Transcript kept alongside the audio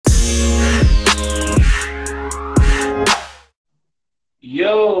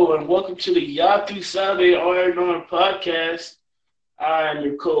Yo, and welcome to the Yatu Sabe R&R podcast. I'm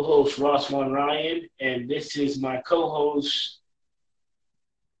your co-host, Rossman Ryan, and this is my co-host.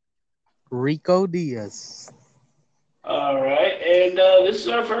 Rico Diaz. All right, and this is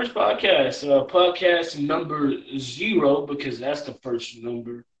our first podcast, podcast number zero, because that's the first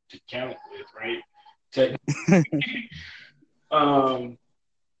number to count with, right? Technically. Um,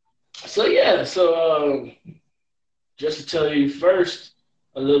 so just to tell you first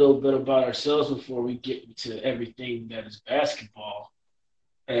a little bit about ourselves before we get into everything that is basketball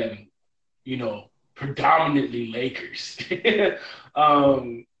and predominantly Lakers.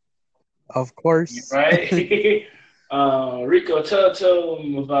 um, Of course. right? Rico, tell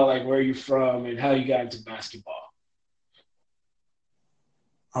them about like where you're from and how you got into basketball.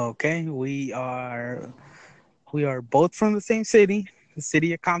 Okay, we are both from the same city, the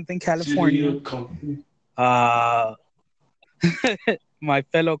city of Compton, City California. of Compton. Uh my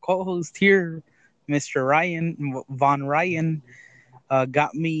fellow co-host here, Mr. Ryan Von Ryan,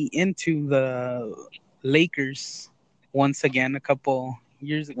 got me into the Lakers once again a couple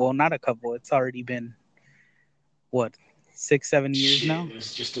years. Well, not a couple. It's already been what 6, 7 years Shit, now,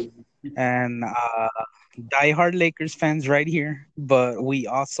 it's just a and diehard Lakers fans right here. But we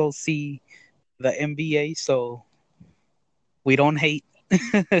also see the NBA, so we don't hate.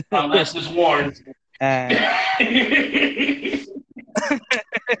 unless it's warranted. And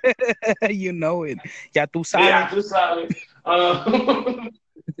Yeah, you know it. Ya tú sabes. too solid.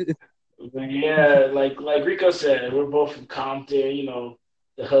 But yeah, like Rico said, we're both from Compton,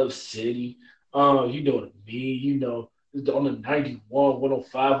 the hub city. You know what I mean. It's on the 91,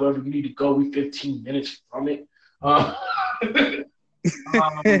 105, wherever you need to go. We 15 minutes from it. I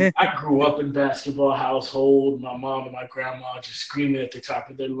grew up in basketball household. My mom and my grandma just screaming at the top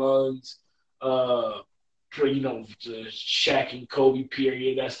of their lungs. Uh, for the Shaq and Kobe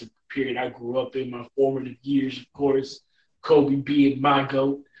period. That's the period I grew up in. My formative years, of course. Kobe being my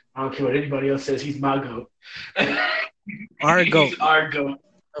goat. I don't care what anybody else says. He's my goat. Our He's goat, our goat,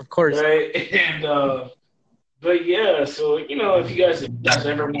 of course. right? And but yeah, so if you guys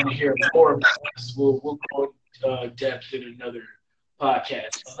ever want to hear more about us, we'll go depth in another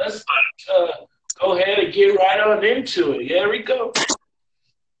podcast. So let's go ahead and get right on into it. Here we go.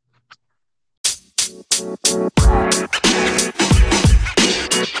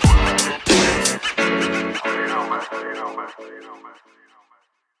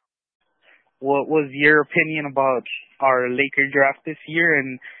 What was your opinion about our Laker draft this year?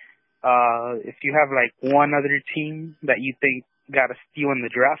 And if you have like one other team that you think got a steal in the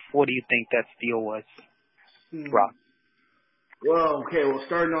draft, what do you think that steal was, Hmm. Rob? Well, okay. Well,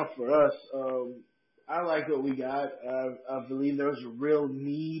 starting off for us, I like what we got. I believe there was a real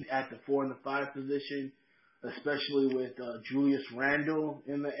need at the 4 and the 5 position, especially with Julius Randle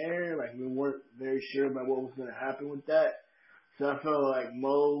in the air. Like we weren't very sure about what was going to happen with that. So I felt like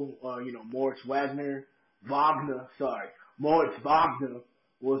Moritz Moritz Wagner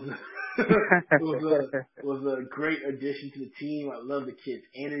was was a great addition to the team. I love the kid's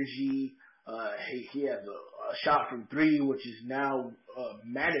energy. He has a shot from three, which is now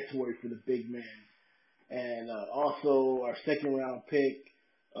mandatory for the big man. And also our second round pick.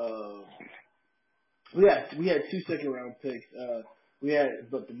 We had two second round picks.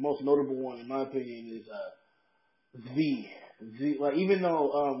 But the most notable one, in my opinion, is Z. Like even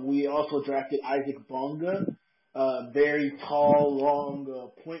though we also drafted Isaac Bonga, very tall, long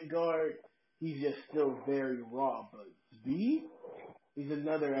point guard, he's just still very raw. But Z, he's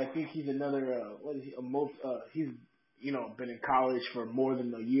another. I think he's another. What is he? He's been in college for more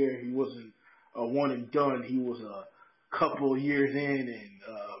than a year. He wasn't a one and done. He was a couple years in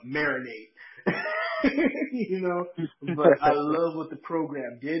and marinate. But I love what the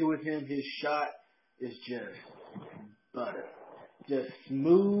program did with him. His shot is just butter, just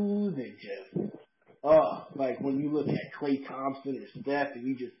smooth and just like when you look at Klay Thompson or Steph and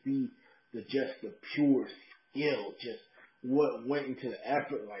you just see the pure skill, just what went into the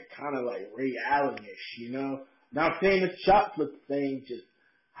effort, like kind of like Ray Allen-ish, Not saying the shots look the same, just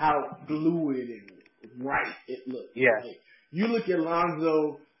how fluid and right it looks. Yeah. Like, you look at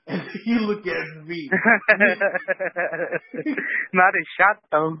Lonzo and you look at me. Not a shot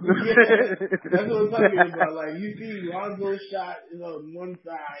though. Yeah, that's what I'm talking about. Like you see Lonzo's shot on one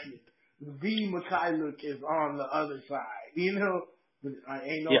side, V Mikhailuk is on the other side. But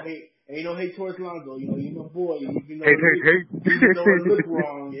ain't no hate towards Lonzo. He's my boy. Even though Hey. even though it look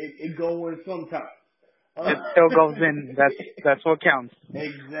wrong, it go in sometimes. It still goes in. That's what counts.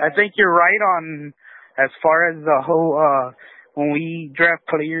 Exactly. I think you're right on as far as the whole when we draft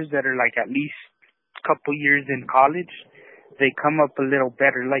players that are like at least a couple years in college, they come up a little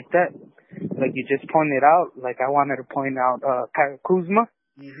better like that. Like you just pointed out, like I wanted to point out Kyle Kuzma.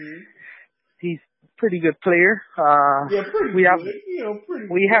 Mm-hmm. He's a pretty good player. Yeah, pretty we good. have Pretty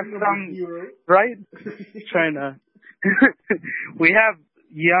we good. have some right trying to we have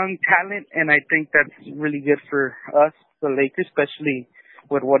young talent, and I think that's really good for us, the Lakers, especially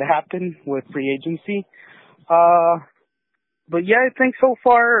with what happened with free agency. But yeah, I think so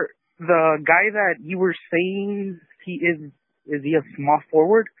far the guy that you were saying he is he a small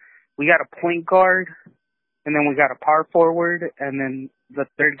forward? We got a point guard, and then we got a power forward, and then the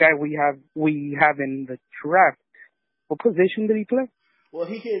third guy we have in the draft. What position did he play? Well,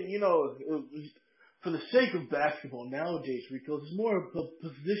 he can, for the sake of basketball nowadays, Rico, it's more of a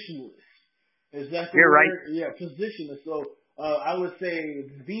positionless. Is that the You're word? right. Yeah, positionless. So I would say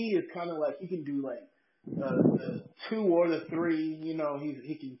V is kind of like he can do like the 2 or the 3.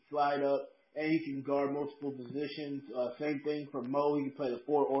 He can slide up and he can guard multiple positions. Same thing for Mo. He can play the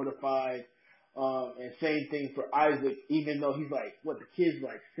 4 or the 5. And same thing for Isaac. Even though he's like the kid's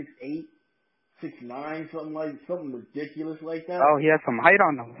like 6'8", 6'9", something ridiculous like that. Oh, he has some height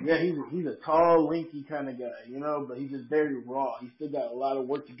on him. Yeah, he's a tall, lanky kind of guy, but he's just very raw. He's still got a lot of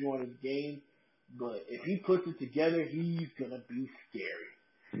work to do on his game, but if he puts it together, he's gonna be scary.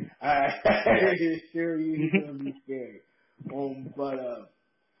 I assure you, he's gonna be scary. But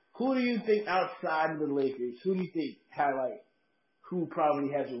who do you think outside of the Lakers? Who do you think who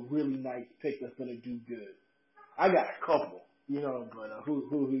probably has a really nice pick that's gonna do good? I got a couple, but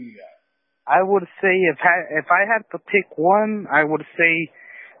who you got? I would say if I had to pick one, I would say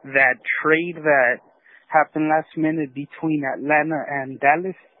that trade that happened last minute between Atlanta and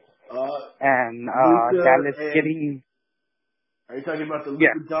Dallas, and Dallas getting. Are you talking about the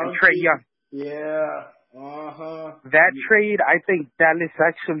Luka Doncic? Trae Young? Yeah. That trade, I think Dallas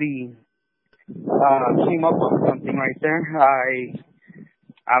actually came up with something right there.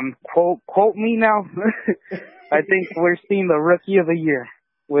 Quote me now. I think we're seeing the rookie of the year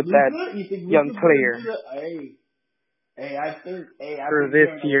with Luka? that You think young Luka's player. I think for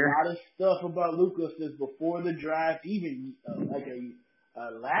this year. A lot of stuff about Luka since before the draft, even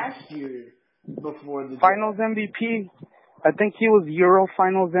last year before the Finals draft. MVP. I think he was Euro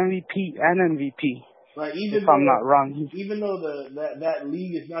Finals MVP and MVP. Like if I'm not wrong. Even though that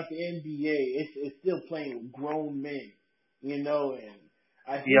league is not the NBA, it's still playing with grown men, and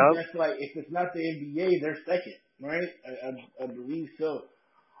I think that's like if it's not the NBA, they're second, right? I believe so.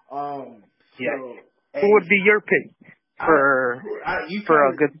 Who would be your pick for a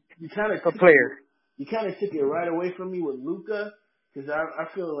good player? You kind of took it right away from me with Luka, because I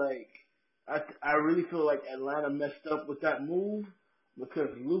feel like I really feel like Atlanta messed up with that move, because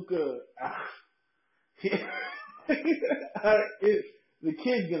Luka, the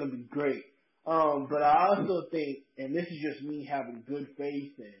kid's gonna be great. But I also think, and this is just me having good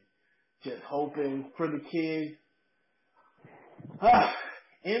faith and just hoping for the kids.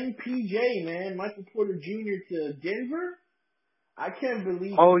 MPJ, man, Michael Porter Jr. to Denver. I can't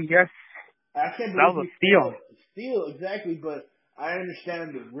believe. Oh yes. I can't believe that was a steal. Steal, exactly. But I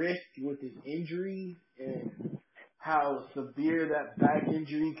understand the risk with his injury and how severe that back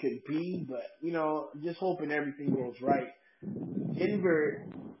injury could be. But just hoping everything goes right.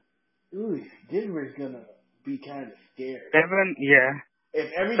 Denver's gonna be kind of scary.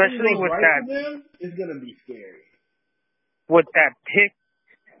 If everything goes right for them, it's gonna be scary. With that pick,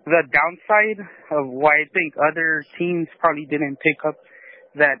 the downside of why I think other teams probably didn't pick up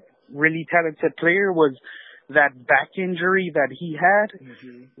that really talented player was that back injury that he had.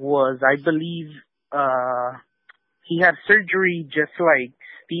 Mm-hmm. Was, I believe, he had surgery just like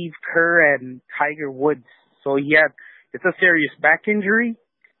Steve Kerr and Tiger Woods. So it's a serious back injury.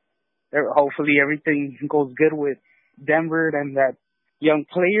 Hopefully everything goes good with Denver and that young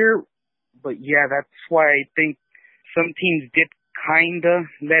player. But yeah, that's why I think some teams did kind of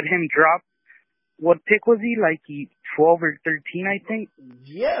let him drop. What pick was he? Like 12 or 13, I think?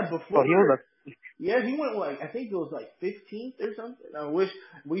 Yeah, before. So he went I think it was 15th or something. I wish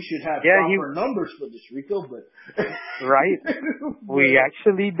we should have proper numbers for this, Rico, but. Right. We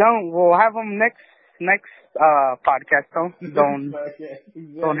actually don't. We'll have him next podcast, though.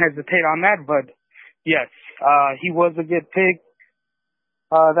 Don't hesitate on that. But yes, he was a good pick.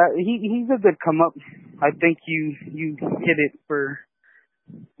 He's a good come up. I think you hit it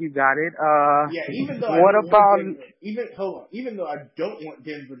you got it. Even though even though I don't want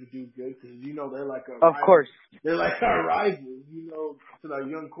Denver to do good, because they're like they're like our rivals. To our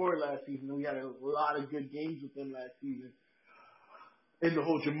young core last season, we had a lot of good games with them last season. And the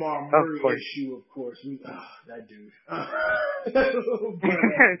whole Jamal Of Murray course. issue, of course. That dude.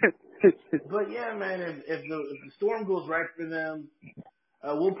 But yeah, man, if the storm goes right for them,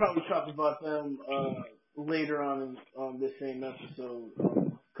 we'll probably talk about them later on this same episode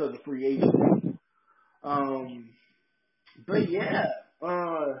because of free agency. But yeah,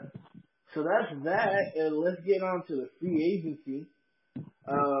 so that's that, and let's get on to the free agency.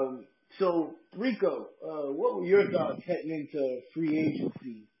 So Rico, what were your thoughts heading into free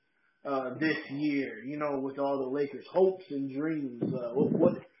agency this year? You know, with all the Lakers' hopes and dreams,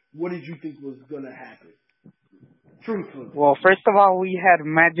 what did you think was gonna happen? Truthfully. Well, first of all, we had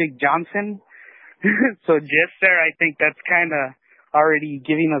Magic Johnson. So just there, I think that's kind of already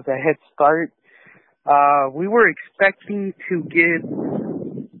giving us a head start. We were expecting to get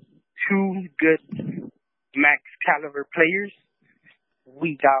 2 good max caliber players.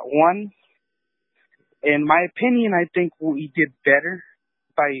 We got one. In my opinion, I think we did better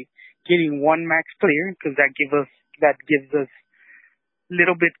by getting 1 max player because that gives us a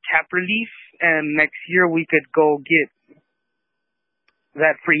little bit cap relief, and next year we could go get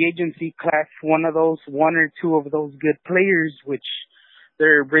that free agency class, one or 2 of those good players, which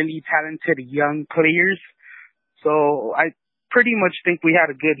they're really talented young players. So I pretty much think we had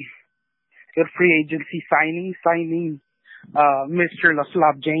a good free agency signing Mr.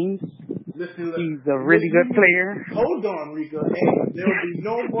 LaFlop James. He's a really good player. Hold on, Rico. Hey, there will be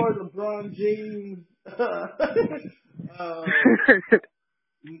no more LeBron James.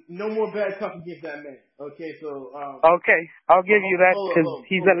 No more bad talk against that man. Okay, so okay, I'll give you that because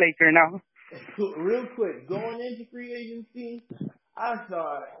he's a Laker now. Real quick, going into free agency, I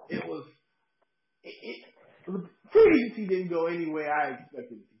thought free agency didn't go any way I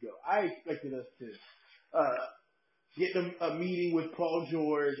expected it to go. I expected us to get a meeting with Paul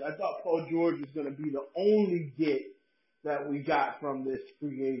George. I thought Paul George was going to be the only get that we got from this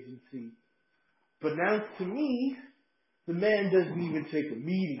free agency. But now, to me, the man doesn't even take a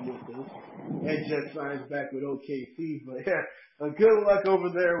meeting with us and just signs back with OKC. But yeah, good luck over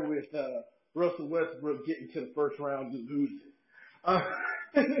there with Russell Westbrook getting to the first round and losing.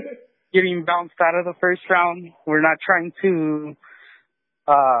 Getting bounced out of the first round. We're not trying to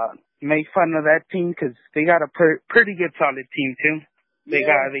make fun of that team because they got a pretty good solid team too. They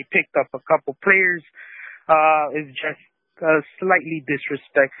picked up a couple players. It's just slightly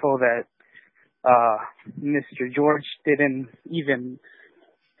disrespectful that Mr. George didn't even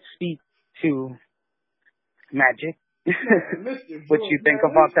speak to Magic. What you think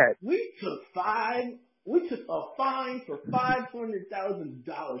about that? We took a fine for $500,000 for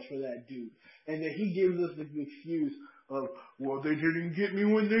that dude, and then he gives us the excuse of, well, they didn't get me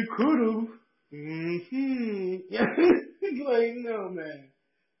when they could have. Like, no, man.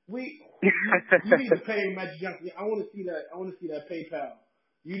 You need to pay Magic Johnson. I want to see that PayPal.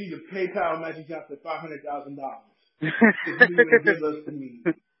 You need to PayPal Magic Johnson $500,000 if you even give us the meeting.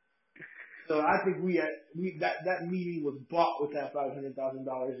 So I think that meeting was bought with that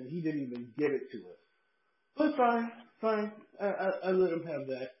 $500,000, and he didn't even give it to us. But fine. I let him have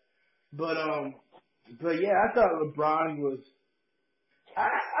that. But yeah, I thought LeBron was.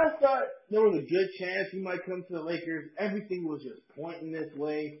 I thought there was a good chance he might come to the Lakers. Everything was just pointing this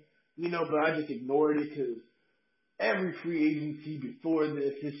way, but I just ignored it because every free agency before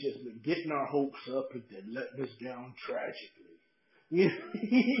this has just been getting our hopes up and then letting us down tragically.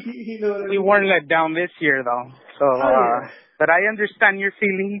 You know what I mean? We weren't let down this year, though. So, but I understand your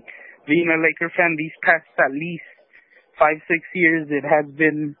feeling. Being a Laker fan these past at least 5-6 years, it has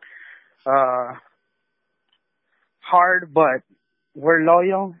been hard, but we're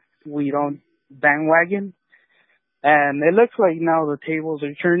loyal. We don't bandwagon. And it looks like now the tables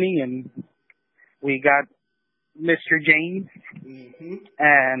are turning, and we got Mr. James. Mm-hmm.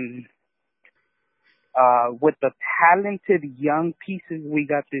 And with the talented young pieces we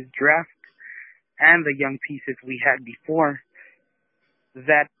got this draft and the young pieces we had before,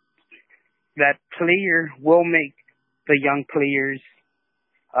 that player will make the young players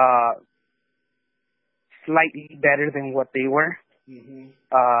slightly better than what they were. Mm-hmm.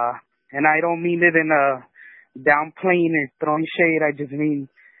 And I don't mean it in a downplaying or throwing shade. I just mean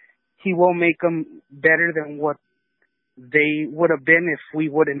he will make them better than what they would have been if we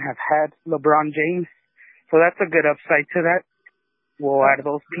wouldn't have had LeBron James. So that's a good upside to that. We'll add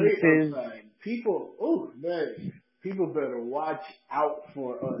those pieces. People better watch out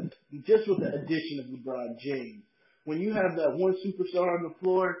for us. Just with the addition of LeBron James. When you have that one superstar on the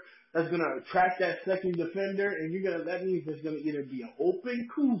floor that's going to attract that second defender, and that means there's going to either be an open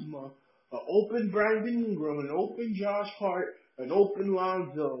Kuzma, an open Brandon Ingram, an open Josh Hart, an open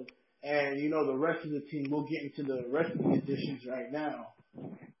Lonzo, and you know the rest of the team. We'll get into the rest of the additions right now.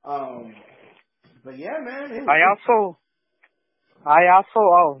 But yeah, man.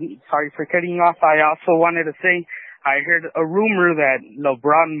 Sorry for cutting you off. I also wanted to say, I heard a rumor that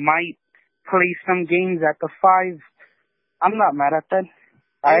LeBron might play some games at the 5. I'm not mad at that.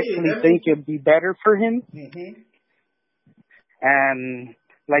 I actually think it'd be better for him. Mm-hmm. And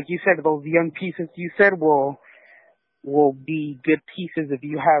like you said, those young pieces you said will be good pieces if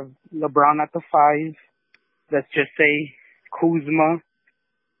you have LeBron at the 5. Let's just say Kuzma,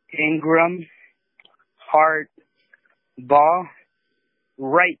 Ingram, Hart, Ball.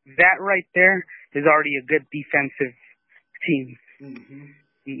 That right there is already a good defensive team. Mm-hmm.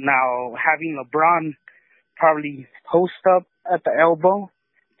 Now, having LeBron probably post up at the elbow,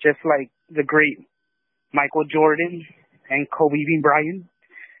 just like the great Michael Jordan and Kobe Bryant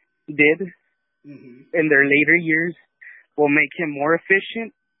did in their later years, will make him more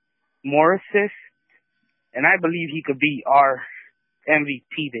efficient, more assists, and I believe he could be our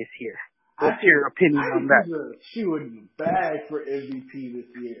MVP this year. What's your opinion on that? She would be bad for MVP this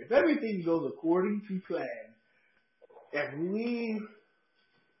year. If everything goes according to plan, if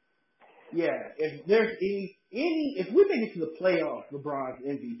there's if we make it to the playoffs, LeBron's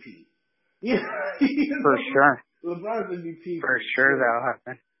MVP. For sure. LeBron's MVP. For sure that'll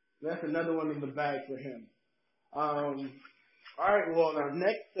happen. That's another one in the bag for him. All right, well, in our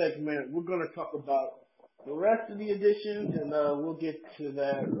next segment, we're going to talk about the rest of the additions, and we'll get to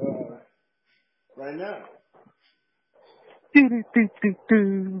that right now.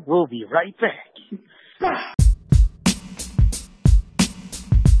 We'll be right back.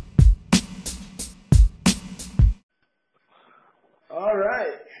 All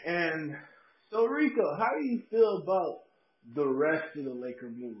right, and so Rico, how do you feel about the rest of the Laker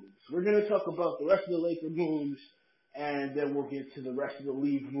moves? We're going to talk about the rest of the Laker moves, and then we'll get to the rest of the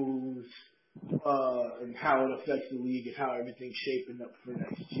league moves and how it affects the league and how everything's shaping up for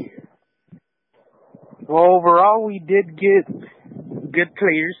next year. Well, overall, we did get good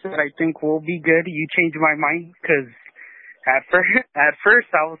players that I think will be good. You changed my mind because at first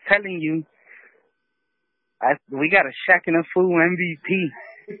I was telling you we got a Shaq and a Fool MVP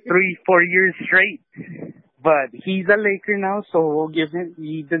 3-4 years straight. But he's a Laker now, so we'll give him,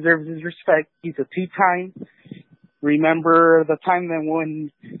 he deserves his respect. He's a 2-time. Remember the time that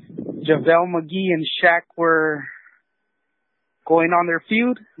when JaVale McGee and Shaq were going on their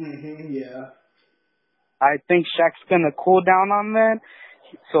feud? Mm-hmm, yeah. I think Shaq's going to cool down on that.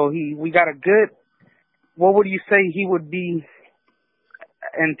 So we got a good, what would you say he would be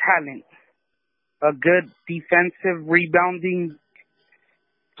in talent? A good defensive rebounding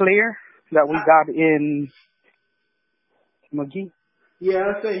player that we got in McGee? Yeah,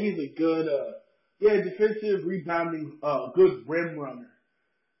 I'd say he's a good, defensive rebounding, good rim runner.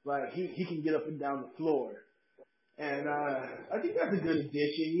 Like, he can get up and down the floor. And I think that's a good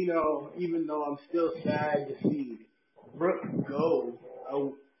addition. You know, even though I'm still sad to see Brooke go,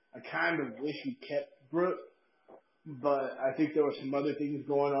 I kind of wish we kept Brooke. But I think there were some other things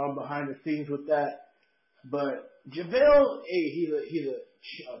going on behind the scenes with that. But JaVale, he's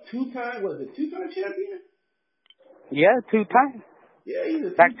a 2-time, was it 2-time champion? Yeah, 2-time. Yeah, he's a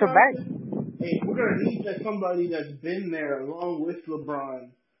back to back. Hey, we're gonna need somebody that's been there along with LeBron,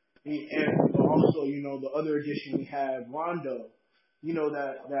 and also, you know, the other addition we have, Rondo. You know,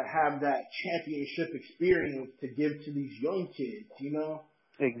 that have that championship experience to give to these young kids. You know.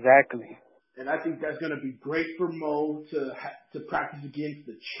 Exactly. And I think that's going to be great for Mo to practice against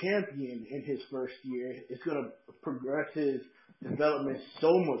the champion in his first year. It's going to progress his development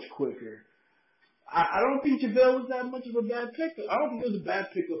so much quicker. I don't think JaVale was that much of a bad pickup. I don't think it was a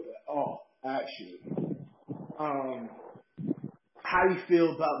bad pickup at all, actually. How do you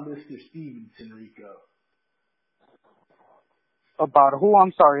feel about Mr. Stevenson, Rico? About who?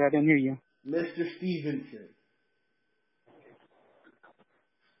 I'm sorry, I didn't hear you. Mr. Stevenson.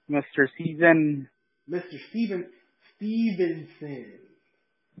 Mr. Stevenson. Mr.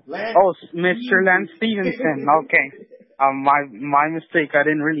 Lance Stevenson. Okay. My mistake. I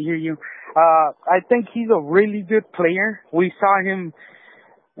didn't really hear you. I think he's a really good player. We saw him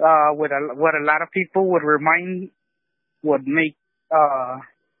what a lot of people would remind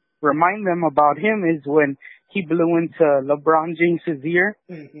them about him is when he blew into LeBron James's ear.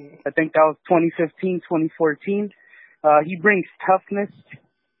 Mm-hmm. I think that was 2015, 2014. He brings toughness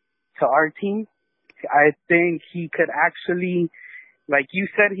to our team. I think he could actually, like you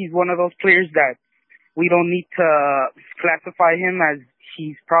said, he's one of those players that we don't need to classify him as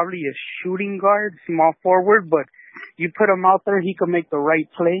he's probably a shooting guard, small forward, but you put him out there, he can make the right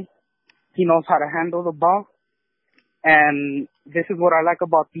play. He knows how to handle the ball. And this is what I like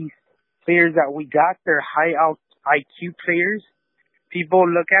about these players that we got, they're high out IQ players. People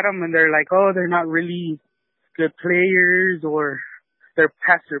look at them and they're like, oh, they're not really good players, or they're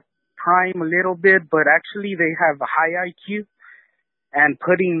past their prime a little bit, but actually they have a high IQ. And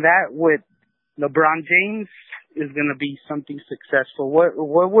putting that with LeBron James is going to be something successful.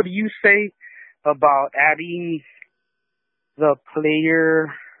 What would you say about adding the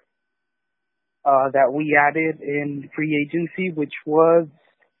player that we added in free agency, which was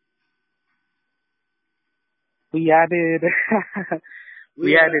we added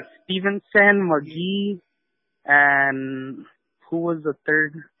Stevenson, McGee, and who was the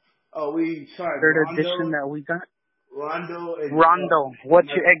third addition that we got? Rondo.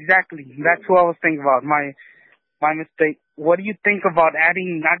 Exactly. That's what I was thinking about. My mistake. What do you think about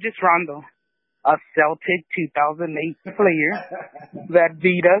adding not just Rondo, a Celtic 2008 player that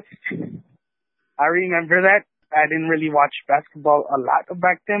beat us? I remember that. I didn't really watch basketball a lot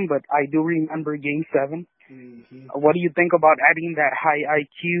back then, but I do remember Game 7. Mm-hmm. What do you think about adding that high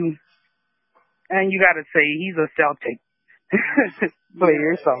IQ? And you got to say he's a Celtic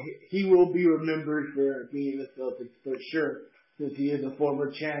player, so he will be remembered for being a Celtic for sure, since he is a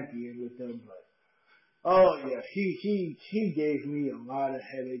former champion with them. But oh yeah, he gave me a lot of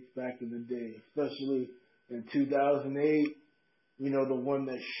headaches back in the day, especially in 2008. You know, the one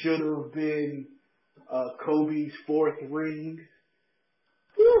that should have been Kobe's 4th ring.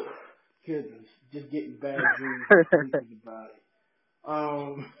 Whew. Goodness, just getting bad dreams thinking about it.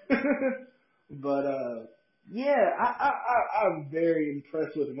 But yeah, I'm very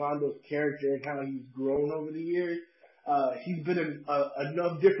impressed with Rondo's character and how he's grown over the years. He's been in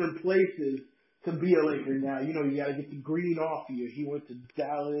enough different places to be a Laker now. You know, you got to get the green off you. He went to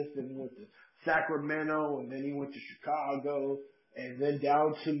Dallas and went to Sacramento, and then he went to Chicago, and then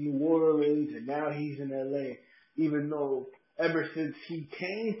down to New Orleans, and now he's in LA. Even though ever since he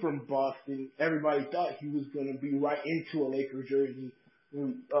came from Boston, everybody thought he was going to be right into a Laker jersey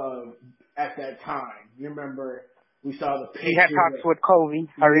at that time. You remember we saw the picture. He had talks with Kobe.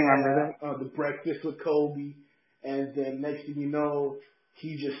 I remember that. The breakfast with Kobe. And then next thing you know,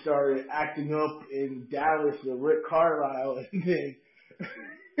 he just started acting up in Dallas with Rick Carlisle. And then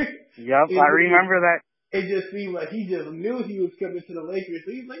yep, I remember that. It just seemed like he just knew he was coming to the Lakers.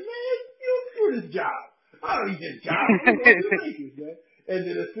 So he's like, man, you do this job. I don't need this job. I'm going to the Lakers, man. And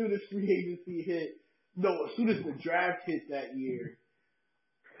then as soon as free agency hit, as soon as the draft hit that year,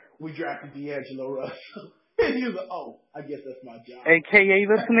 we drafted D'Angelo Russell. And he was like, oh, I guess that's my job. AKA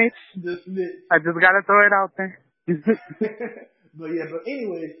the snitch. The snitch. I just got to throw it out there. But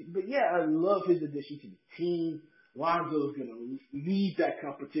I love his addition to the team. Lonzo's going to lead that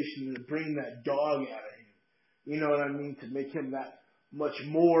competition and bring that dog out of him. You know what I mean? To make him that much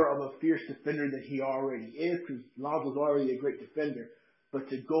more of a fierce defender than he already is, because Lonzo's already a great defender. But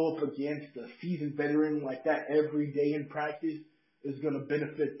to go up against a seasoned veteran like that every day in practice is going to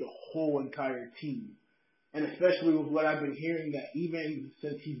benefit the whole entire team. And especially with what I've been hearing, that even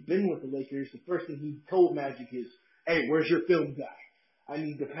since he's been with the Lakers, the first thing he told Magic is, hey, where's your film guy? I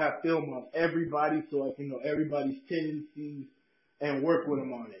need to have film on everybody so I can know everybody's tendencies and work with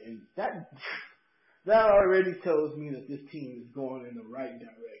them on it. And that already tells me that this team is going in the right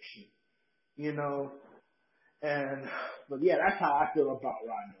direction. You know? But yeah, that's how I feel about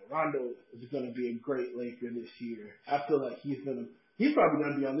Rondo. Rondo is going to be a great Laker this year. I feel like he's probably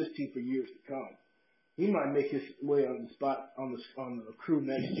going to be on this team for years to come. He might make his way on the spot on the crew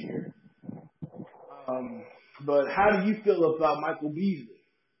next year. But how do you feel about Michael Beasley?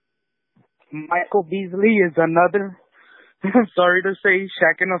 Michael Beasley is another, sorry to say,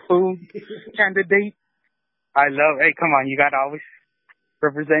 Shaq and a Fool candidate. Hey, come on, you got to always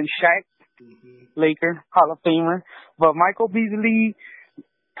represent Shaq. Mm-hmm. Laker, Hall of Famer. But Michael Beasley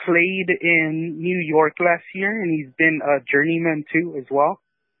played in New York last year, and he's been a journeyman too as well.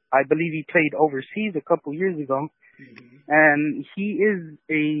 I believe he played overseas a couple years ago. Mm-hmm. And he is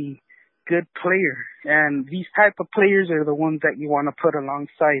a good player. And these type of players are the ones that you want to put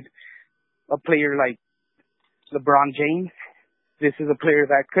alongside a player like LeBron James. This is a player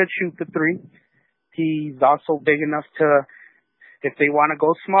that could shoot the three. He's also big enough to, if they want to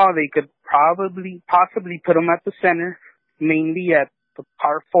go small, they could possibly put him at the center, mainly at the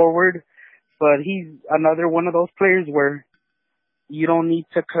power forward. But he's another one of those players where you don't need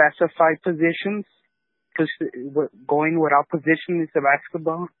to classify positions, because going without position is a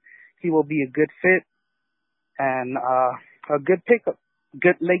basketball. He will be a good fit and a good pickup,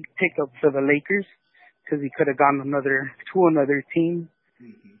 good late pickup for the Lakers, because he could have gone to another team.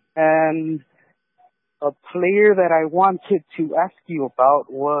 Mm-hmm. And a player that I wanted to ask you about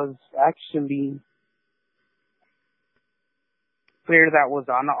was actually player that was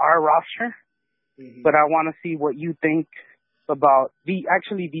on our roster, Mm-hmm. but I want to see what you think about these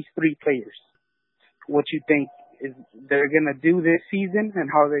 3 players. What you think is they're gonna do this season and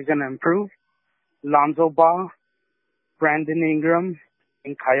how they're gonna improve. Lonzo Ball, Brandon Ingram,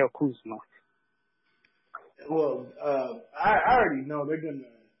 and Kyle Kuzma. Well, I already know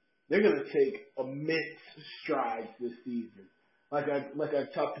they're gonna take immense strides this season. Like I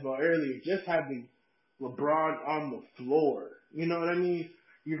talked about earlier, just having LeBron on the floor. You know what I mean?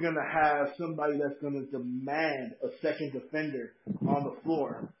 You're gonna have somebody that's gonna demand a second defender on the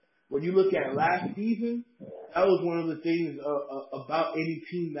floor. When you look at last season, that was one of the things about any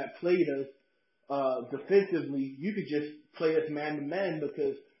team that played us defensively. You could just play us man to man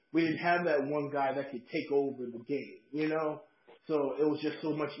because we didn't have that one guy that could take over the game, you know? So it was just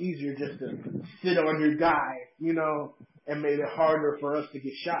so much easier just to sit on your guy, you know, and made it harder for us to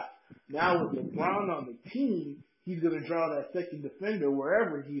get shots. Now with LeBron on the team, he's going to draw that second defender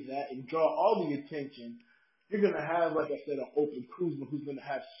wherever he's at and draw all the attention. You're going to have, like I said, an open Kuzma who's going to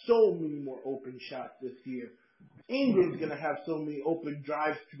have so many more open shots this year. Ingram's going to have so many open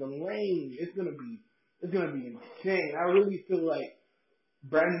drives to the lane. It's going to be insane. I really feel like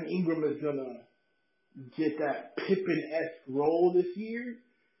Brandon Ingram is going to get that Pippen-esque role this year,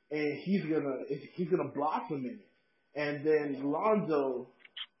 and he's gonna blossom in it. And then Lonzo,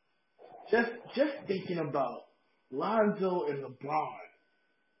 just thinking about Lonzo and LeBron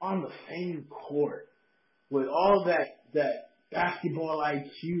on the same court with all that basketball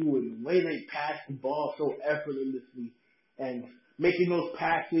IQ and the way they pass the ball so effortlessly and making those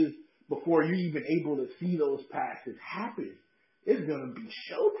passes before you're even able to see those passes happen. It's gonna be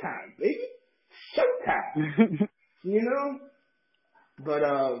showtime, baby. Showtime. You know? But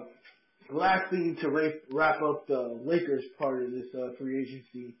last thing to wrap up the Lakers part of this free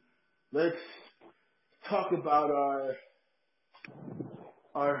agency, let's talk about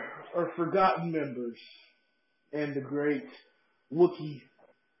our forgotten members and the great Wookie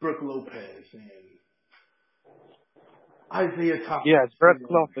Brooke Lopez and Isaiah Thomas. Yes, Brooke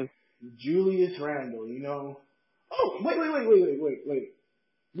Lopez. Julius Randle, you know. Oh, wait.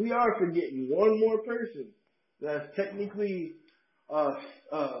 We are forgetting one more person that's technically a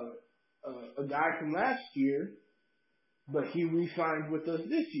guy from last year, but he re-signed with us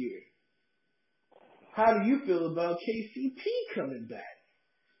this year. How do you feel about KCP coming back?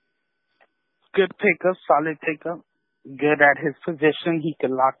 Good pickup, solid pickup. Good at his position. He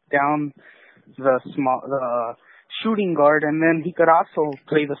could lock down the shooting guard, and then he could also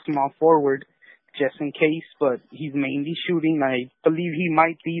play the small forward just in case, but he's mainly shooting. I believe he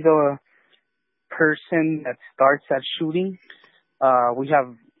might be the person that starts at shooting. We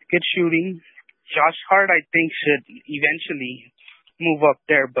have good shooting. Josh Hart, I think, should eventually move up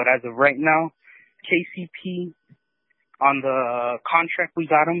there, but as of right now, KCP on the contract we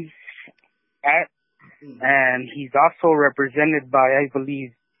got him at, and he's also represented by, I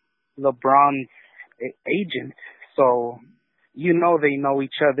believe, LeBron's agent. So, you know they know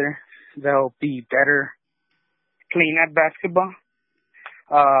each other. They'll be better playing at basketball.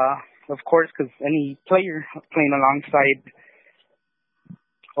 Of course, because any player playing alongside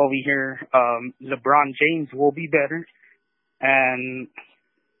over here, LeBron James will be better. And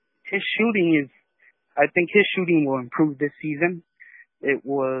his shooting I think his shooting will improve this season. It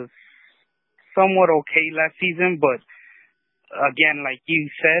was somewhat okay last season, but again, like you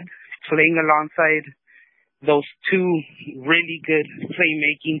said, playing alongside those two really good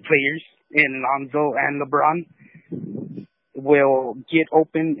playmaking players in Lonzo and LeBron will get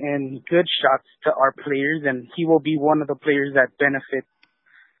open and good shots to our players, and he will be one of the players that benefit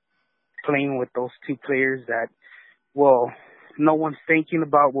playing with those two players that no one's thinking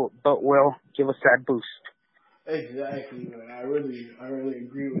about, but will give us that boost. Exactly, man. I really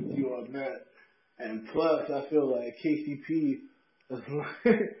agree with you on that. And plus, I feel like KCP,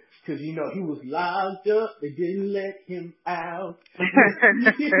 because, you know, he was locked up. They didn't let him out.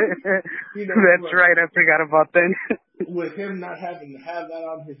 You know, that's right. I forgot about that. With him not having to have that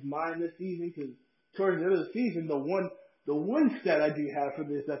on his mind this season, because towards the end of the season, the one stat I do have for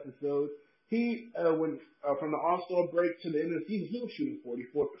this episode, he, from the All-Star break to the end of the season, he was shooting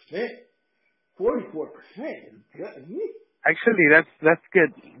 44%. 44%. Actually, that's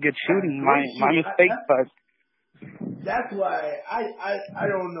good shooting. My mistake, but that's why I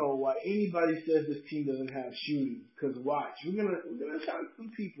don't know why anybody says this team doesn't have shooting. Because watch, we're gonna shock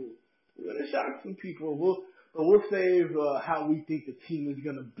some people. We'll save how we think the team is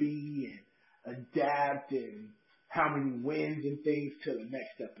gonna be and adapt and how many wins and things to the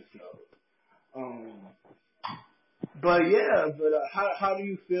next episode. How do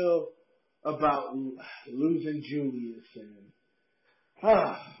you feel about losing Julius and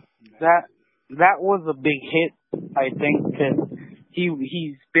That was a big hit, I think, 'cause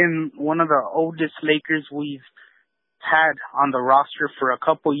he's been one of the oldest Lakers we've had on the roster for a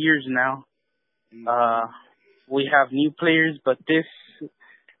couple years now. We have new players, but this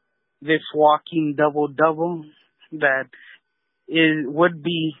walking double-double that would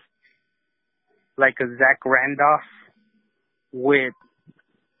be like a Zach Randolph with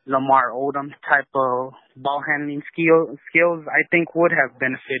Lamar Odom type of ball handling skills, I think would have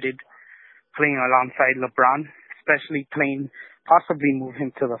benefited playing alongside LeBron, especially possibly move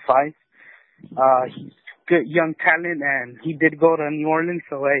him to the 5. He's good young talent, and he did go to New Orleans,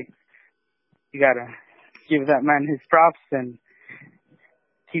 so hey, you gotta give that man his props and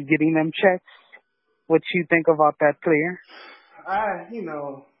keep getting them checks. What you think about that player? I've been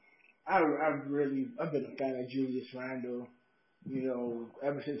a fan of Julius Randle,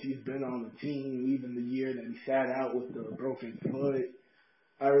 ever since he's been on the team, even the year that he sat out with the broken foot.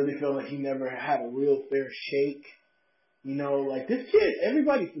 I really feel like he never had a real fair shake. Like this kid,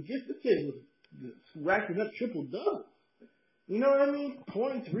 everybody forgets this kid was racking up triple doubles. You know what I mean?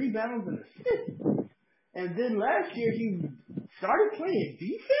 Points, rebounds, and assists. And then last year he started playing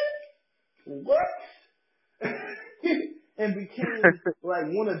defense? What? And became like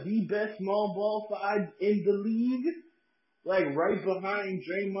one of the best small ball 5s in the league. Like right behind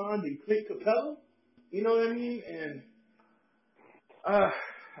Draymond and Clint Capella. You know what I mean? And I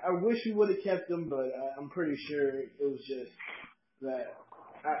wish we would have kept him, but I'm pretty sure it was just that.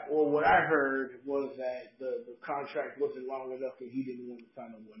 What I heard was that the contract wasn't long enough and he didn't want to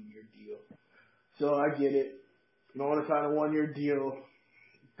sign a 1-year deal. So I get it. You don't want to sign a 1-year deal.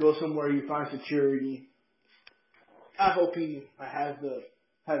 Go somewhere you find security. I hope he has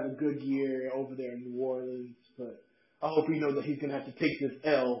a good year over there in New Orleans, but I hope he knows that he's gonna have to take this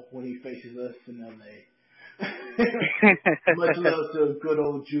L when he faces us in LA. Much love to good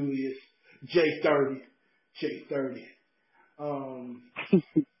old Julius J30.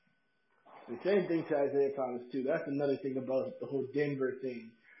 The same thing to Isaiah Thomas too. That's another thing about the whole Denver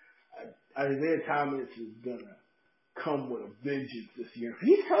thing. Isaiah Thomas is gonna come with a vengeance this year. If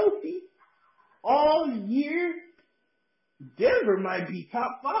he's healthy all year, Denver might be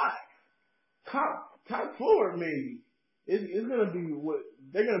top 5, top 4 maybe. It's gonna be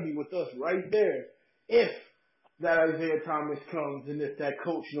they're gonna be with us right there if that Isaiah Thomas comes and if that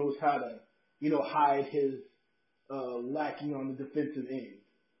coach knows how to hide his lacking on the defensive end.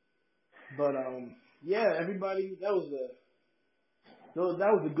 But yeah, everybody, that was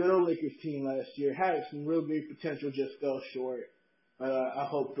a good old Lakers team last year. Had some real big potential, just fell short. I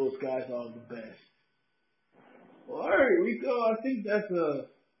hope those guys are the best. Well, all right, Rico, I think that's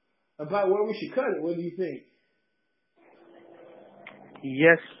about where we should cut it. What do you think?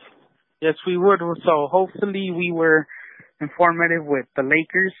 Yes, we would. So hopefully we were informative with the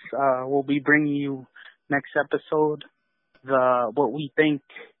Lakers. We'll be bringing you next episode what we think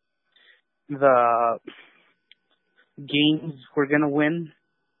the games we're gonna win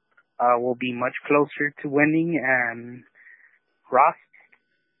will be much closer to winning. And Ross?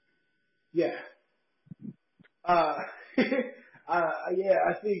 Yeah. Yeah,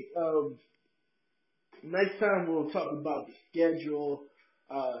 I think next time we'll talk about the schedule,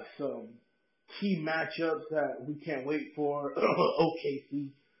 some key matchups that we can't wait for,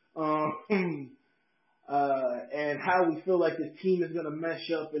 OKC, and how we feel like this team is going to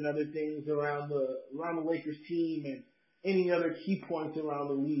mesh up and other things around the Lakers team and any other key points around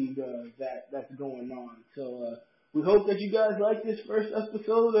the league that's going on. So we hope that you guys like this first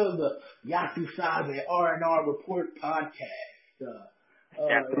episode of the Yatu Sabe R&R Report podcast.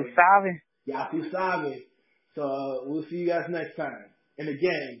 Yatu Sabe. So we'll see you guys next time. And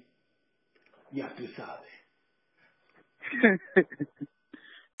again, Yatu Sabe.